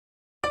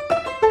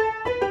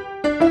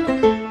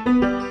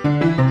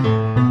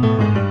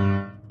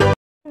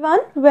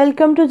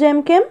welcome to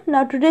GemChem.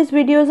 Now today's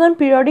video is on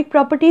periodic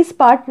properties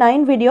part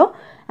 9 video,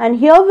 and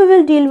here we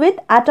will deal with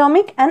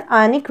atomic and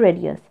ionic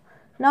radius.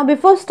 Now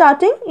before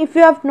starting, if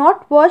you have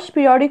not watched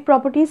periodic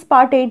properties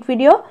part 8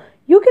 video,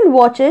 you can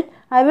watch it.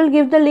 I will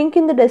give the link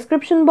in the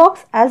description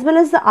box as well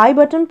as the I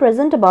button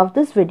present above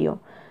this video.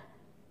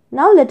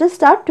 Now let us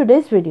start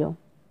today's video.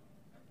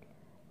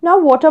 Now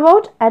what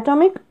about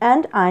atomic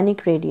and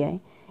ionic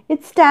radii?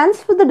 It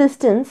stands for the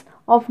distance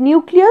of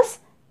nucleus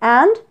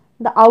and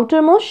the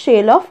outermost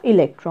shell of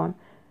electron.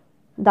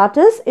 That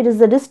is, it is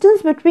the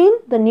distance between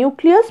the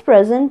nucleus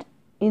present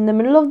in the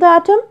middle of the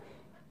atom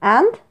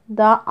and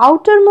the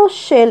outermost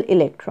shell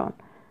electron.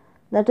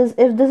 That is,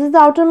 if this is the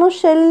outermost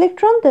shell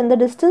electron, then the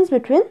distance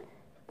between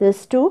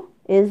these two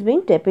is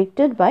being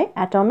depicted by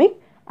atomic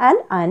and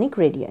ionic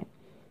radii.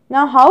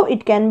 Now how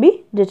it can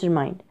be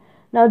determined?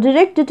 Now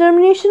direct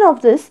determination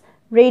of this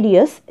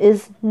radius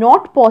is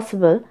not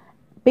possible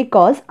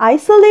because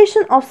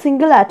isolation of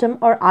single atom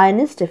or ion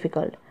is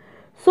difficult.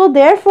 So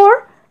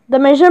therefore, the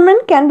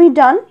measurement can be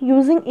done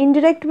using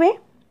indirect way.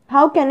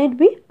 How can it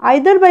be?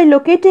 Either by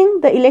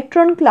locating the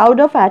electron cloud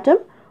of atom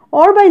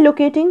or by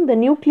locating the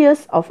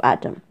nucleus of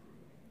atom.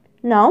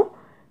 Now,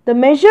 the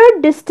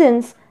measured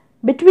distance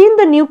between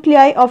the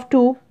nuclei of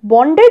two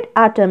bonded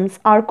atoms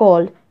are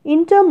called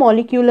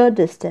intermolecular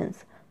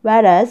distance,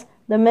 whereas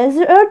the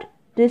measured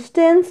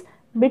distance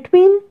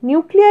between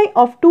nuclei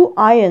of two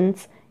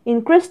ions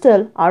in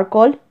crystal are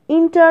called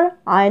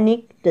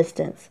interionic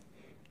distance.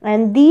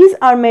 And these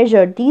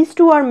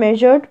two are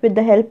measured with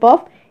the help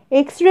of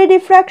X-ray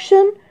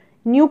diffraction,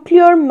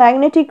 nuclear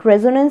magnetic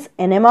resonance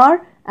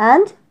NMR,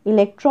 and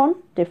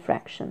electron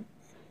diffraction.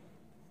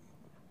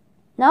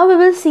 Now we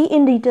will see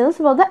in details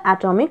about the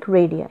atomic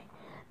radii.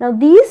 Now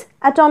these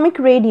atomic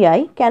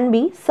radii can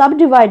be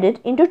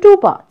subdivided into two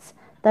parts,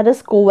 that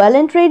is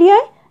covalent radii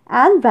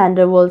and van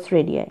der Waals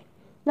radii.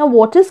 Now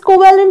what is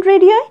covalent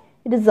radii?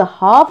 It is the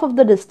half of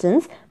the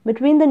distance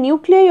between the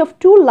nuclei of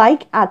two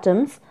like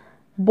atoms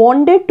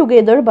bonded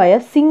together by a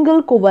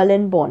single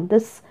covalent bond.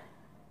 This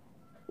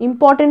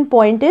important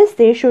point is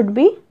they should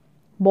be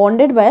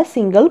bonded by a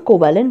single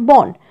covalent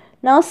bond.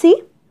 Now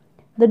see,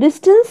 the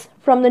distance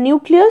from the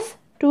nucleus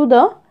to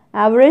the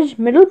average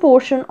middle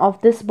portion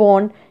of this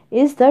bond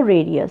is the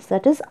radius,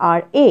 that is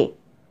Ra.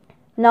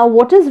 Now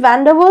what is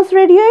van der Waals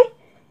radii?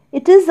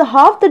 It is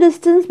half the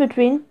distance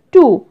between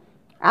two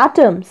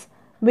atoms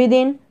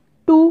within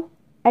two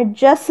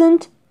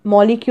adjacent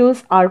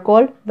molecules are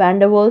called van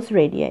der Waals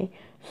radii.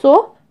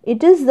 So,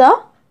 it is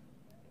the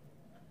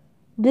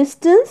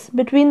distance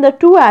between the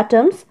two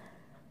atoms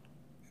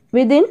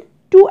within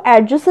two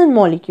adjacent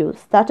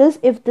molecules. That is,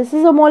 if this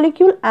is a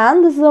molecule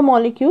and this is a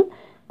molecule,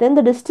 then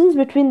the distance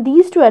between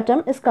these two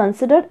atoms is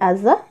considered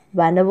as the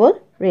van der Waals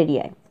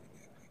radii.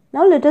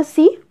 Now, let us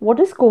see what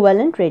is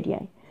covalent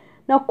radii.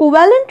 Now,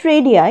 covalent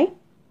radii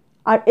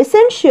are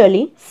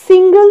essentially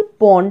single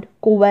bond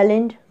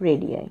covalent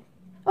radii.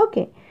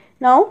 Okay.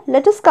 Now,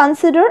 let us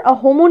consider a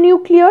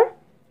homonuclear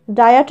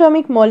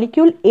diatomic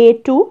molecule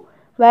A2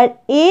 where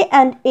A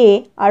and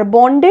A are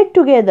bonded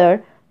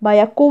together by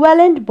a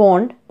covalent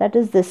bond, that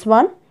is this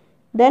one.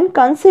 Then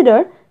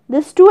consider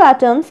these two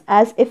atoms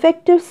as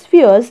effective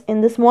spheres in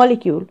this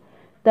molecule.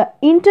 The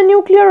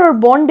internuclear or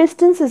bond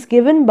distance is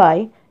given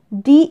by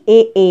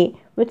DAA,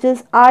 which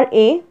is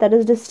RA, that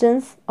is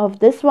distance of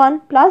this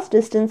one plus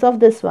distance of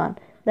this one,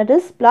 that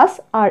is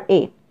plus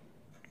RA.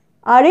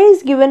 RA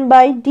is given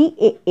by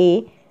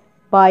DAA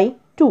by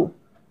 2.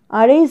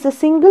 Ra is a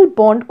single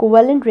bond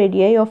covalent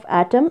radii of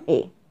atom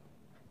A.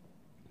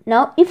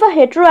 Now, if a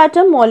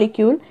heteroatom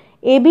molecule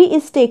AB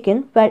is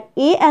taken where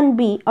A and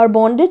B are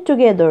bonded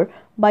together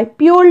by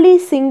purely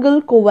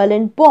single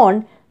covalent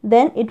bond,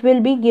 then it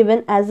will be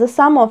given as the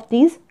sum of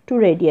these two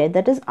radii,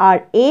 that is Ra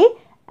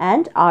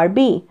and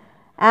Rb,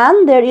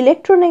 and their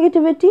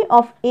electronegativity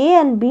of A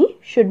and B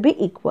should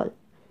be equal.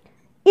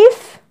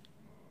 If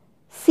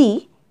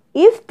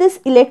this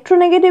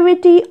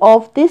electronegativity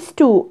of these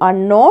two are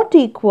not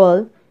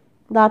equal,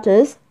 that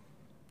is,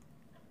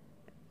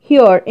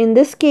 here in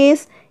this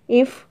case,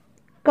 if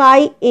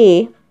chi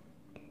A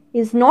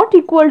is not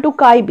equal to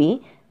chi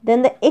B,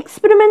 then the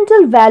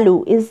experimental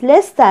value is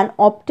less than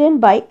obtained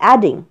by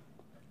adding.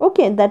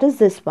 Okay, that is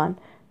this one.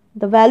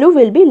 The value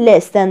will be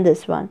less than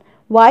this one.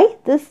 Why?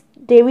 This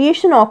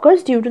deviation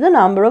occurs due to the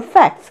number of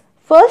facts.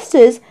 First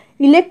is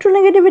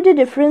electronegativity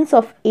difference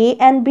of A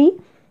and B,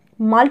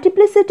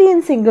 multiplicity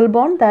in single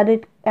bond, that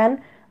it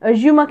can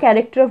assume a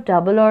character of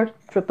double or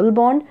triple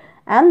bond,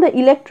 and the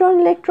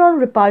electron-electron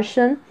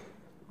repulsion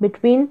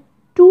between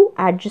two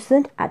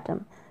adjacent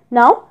atoms.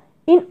 Now,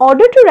 in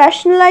order to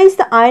rationalize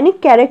the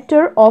ionic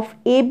character of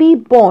AB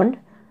bond,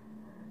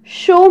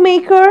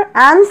 Shoemaker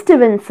and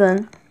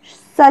Stevenson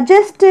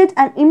suggested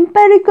an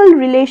empirical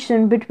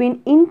relation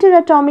between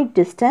interatomic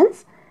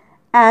distance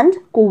and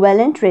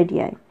covalent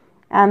radii,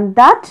 and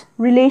that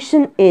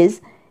relation is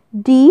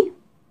DAB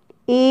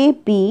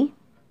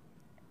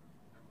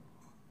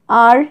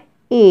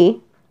RA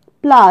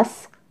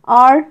plus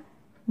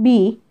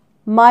RB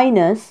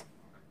minus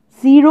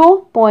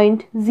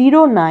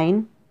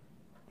 0.09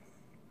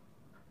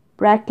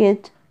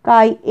 bracket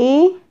chi A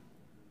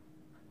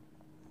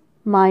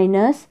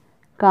minus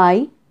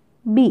chi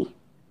B.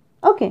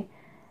 Okay,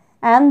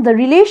 and the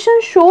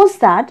relation shows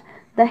that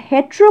the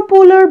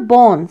heteropolar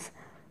bonds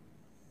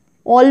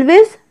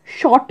always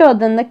shorter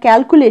than the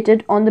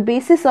calculated on the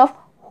basis of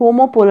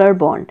homopolar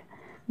bond.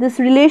 This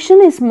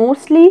relation is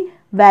mostly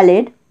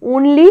valid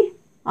only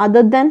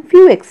other than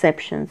few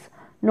exceptions.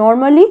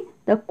 Normally,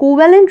 the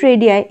covalent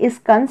radii is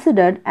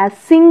considered as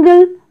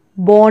single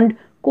bond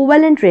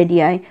covalent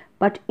radii,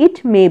 but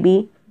it may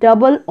be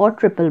double or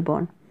triple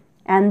bond,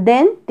 and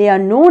then they are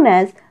known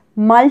as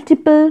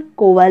multiple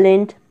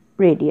covalent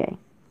radii.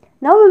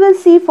 Now we will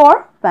see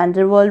for van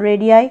der Waals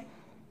radii.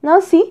 Now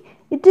see,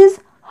 it is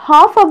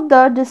half of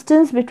the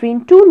distance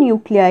between two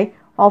nuclei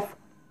of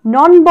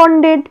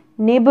non-bonded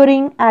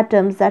neighboring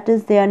atoms, that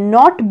is, they are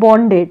not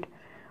bonded,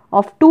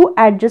 of two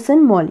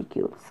adjacent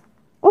molecules.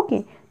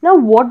 Okay, now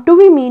what do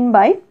we mean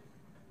by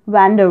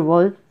van der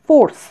Waals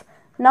force?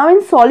 Now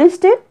in solid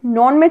state,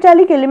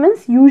 non-metallic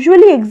elements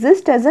usually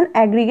exist as an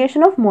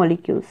aggregation of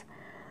molecules.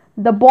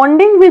 The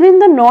bonding within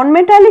the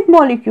non-metallic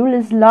molecule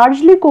is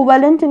largely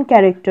covalent in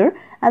character,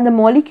 and the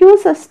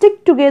molecules are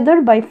stick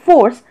together by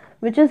force,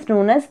 which is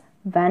known as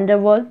van der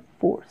Waals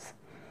force.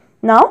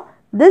 Now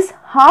this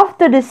half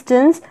the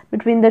distance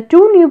between the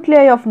two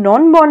nuclei of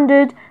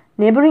non-bonded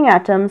neighboring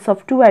atoms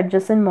of two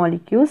adjacent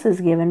molecules is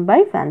given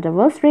by van der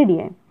Waals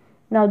radii.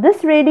 Now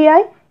this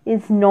radii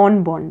is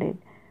non-bonded.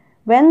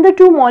 When the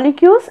two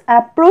molecules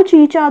approach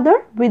each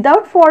other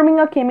without forming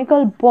a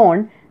chemical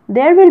bond,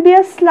 there will be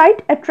a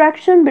slight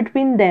attraction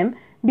between them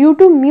due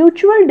to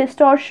mutual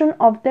distortion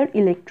of their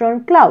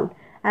electron cloud,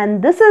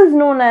 and this is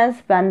known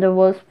as van der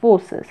Waals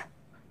forces.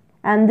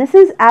 And this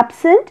is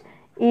absent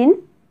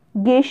in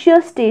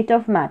gaseous state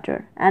of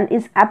matter and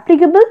is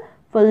applicable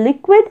for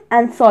liquid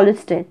and solid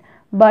state,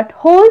 but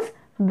holds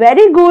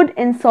very good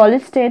in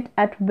solid state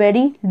at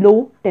very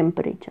low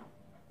temperature.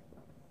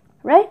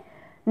 Right?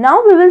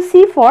 Now we will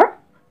see for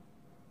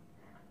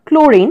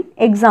chlorine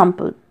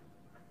example.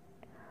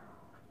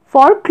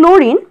 For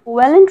chlorine,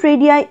 covalent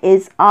radii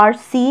is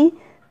Rc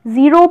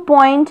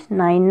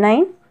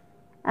 0.99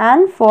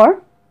 and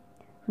for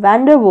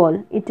van der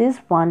Waals it is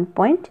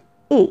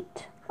 1.8.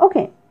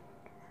 Okay.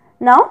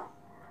 Now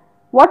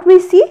what we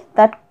see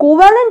that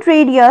covalent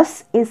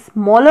radius is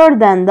smaller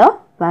than the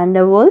van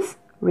der Waals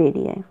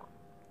radii.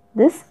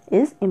 This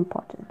is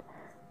important.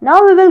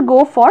 Now we will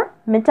go for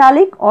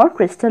metallic or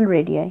crystal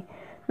radii.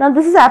 Now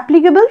this is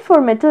applicable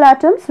for metal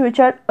atoms which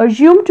are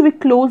assumed to be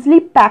closely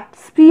packed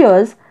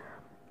spheres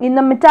in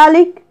the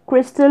metallic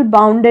crystal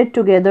bounded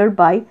together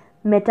by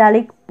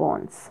metallic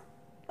bonds.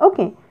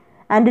 Okay,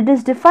 and it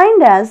is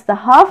defined as the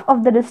half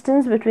of the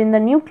distance between the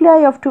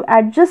nuclei of two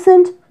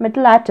adjacent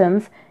metal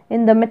atoms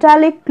in the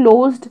metallic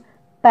closed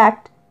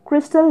packed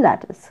crystal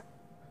lattice.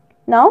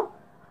 Now,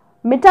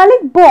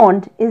 metallic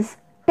bond is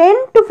 10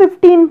 to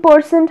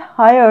 15%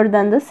 higher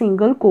than the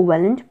single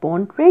covalent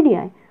bond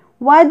radii.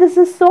 Why this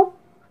is so?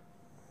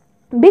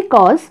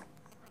 Because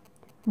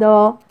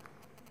the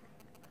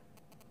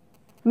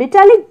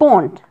metallic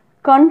bond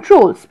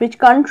which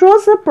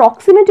controls the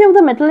proximity of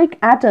the metallic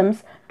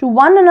atoms to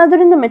one another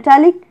in the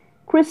metallic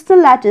crystal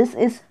lattice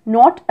is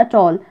not at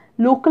all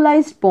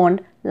localized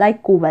bond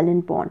like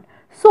covalent bond.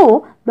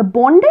 So, the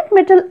bonded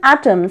metal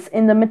atoms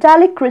in the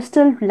metallic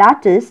crystal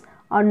lattice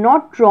are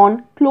not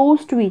drawn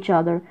close to each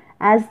other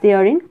as they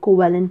are in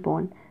covalent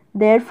bond.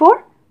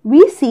 Therefore,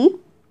 we see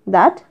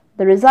that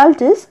the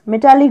result is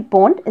metallic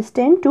bond is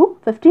 10 to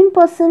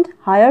 15%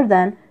 higher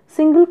than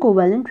single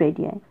covalent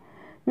radii.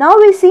 Now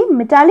we see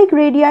metallic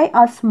radii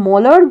are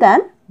smaller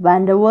than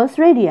van der Waals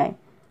radii.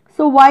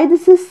 So why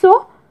this is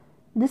so?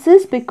 This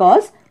is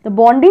because the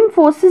bonding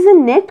forces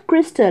in net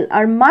crystal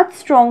are much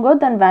stronger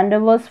than van der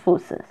Waals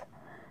forces.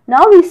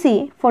 Now we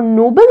see for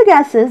noble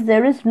gases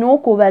there is no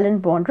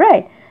covalent bond,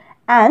 right?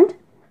 And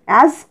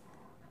as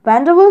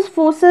van der Waals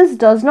forces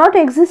does not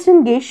exist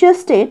in gaseous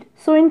state,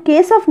 so in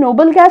case of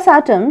noble gas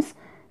atoms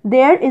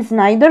there is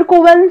neither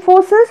covalent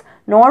forces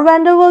nor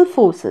van der Waals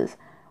forces.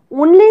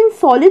 Only in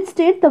solid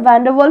state the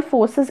van der Waals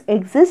forces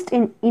exist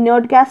in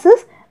inert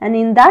gases, and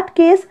in that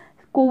case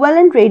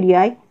covalent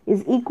radii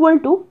is equal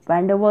to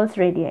van der Waals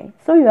radii.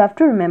 So you have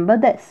to remember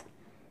this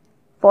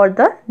for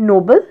the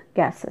noble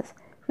gases.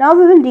 Now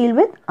we will deal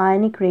with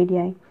ionic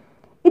radii.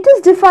 It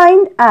is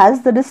defined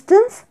as the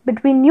distance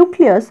between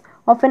nucleus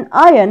of an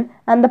ion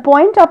and the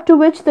point up to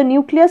which the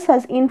nucleus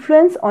has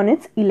influence on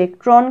its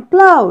electron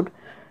cloud.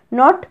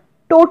 Not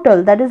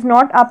total, that is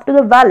not up to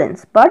the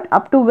valence, but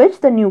up to which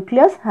the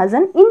nucleus has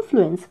an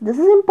influence. This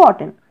is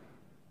important.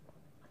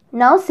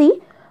 Now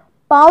see,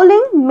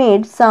 Pauling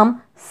made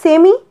some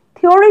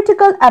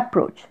semi-theoretical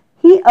approach.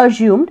 He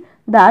assumed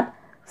that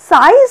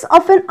size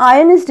of an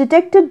ion is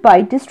detected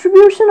by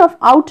distribution of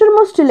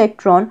outermost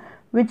electron,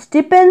 which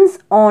depends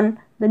on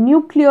the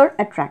nuclear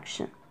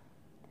attraction.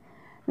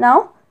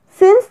 Now,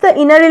 since the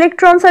inner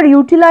electrons are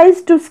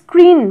utilized to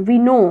screen, we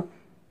know,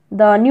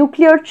 the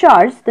nuclear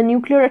charge, the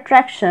nuclear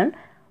attraction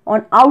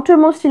on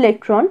outermost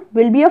electron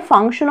will be a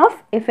function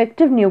of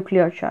effective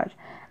nuclear charge.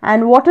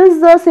 And what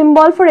is the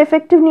symbol for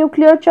effective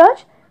nuclear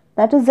charge?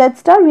 That is Z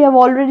star. We have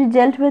already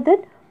dealt with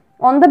it.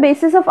 On the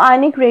basis of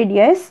ionic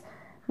radius,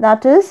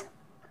 that is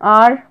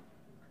our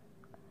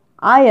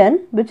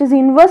ion, which is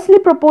inversely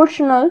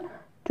proportional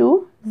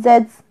to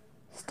Z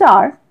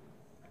star,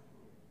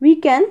 we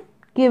can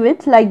give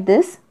it like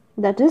this,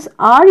 that is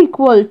R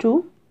equal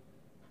to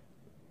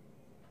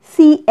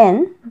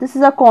Cn, this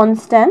is a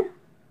constant,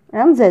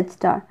 and Z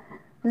star.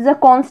 This is a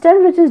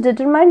constant which is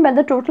determined by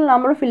the total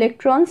number of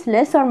electrons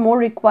less or more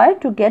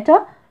required to get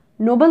a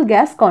noble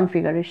gas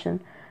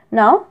configuration.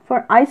 Now,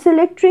 for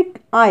isoelectric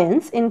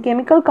ions in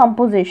chemical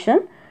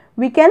composition,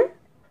 we can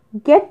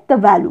get the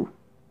value.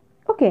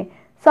 Okay,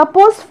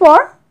 suppose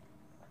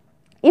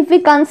if we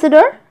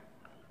consider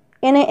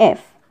NaF,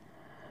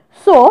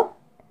 so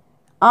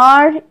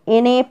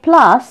Rna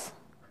plus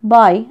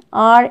by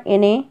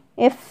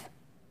RNAF,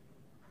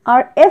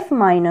 Rf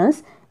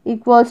minus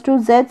equals to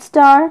Z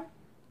star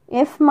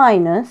F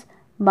minus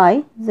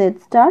by Z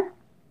star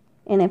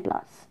Na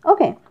plus.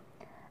 Okay,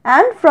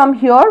 and from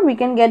here we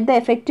can get the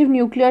effective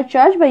nuclear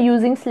charge by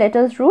using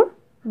Slater's rule,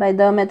 by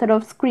the method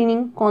of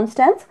screening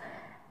constants,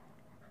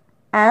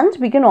 and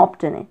we can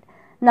obtain it.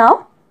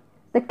 Now,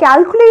 the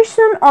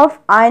calculation of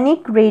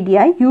ionic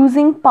radii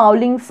using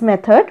Pauling's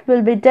method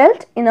will be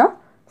dealt in a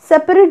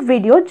separate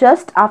video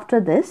just after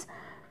this.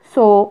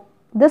 So,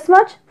 this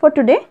much for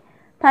today.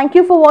 Thank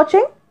you for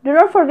watching. Do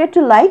not forget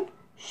to like,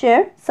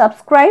 share,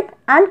 subscribe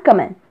and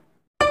comment.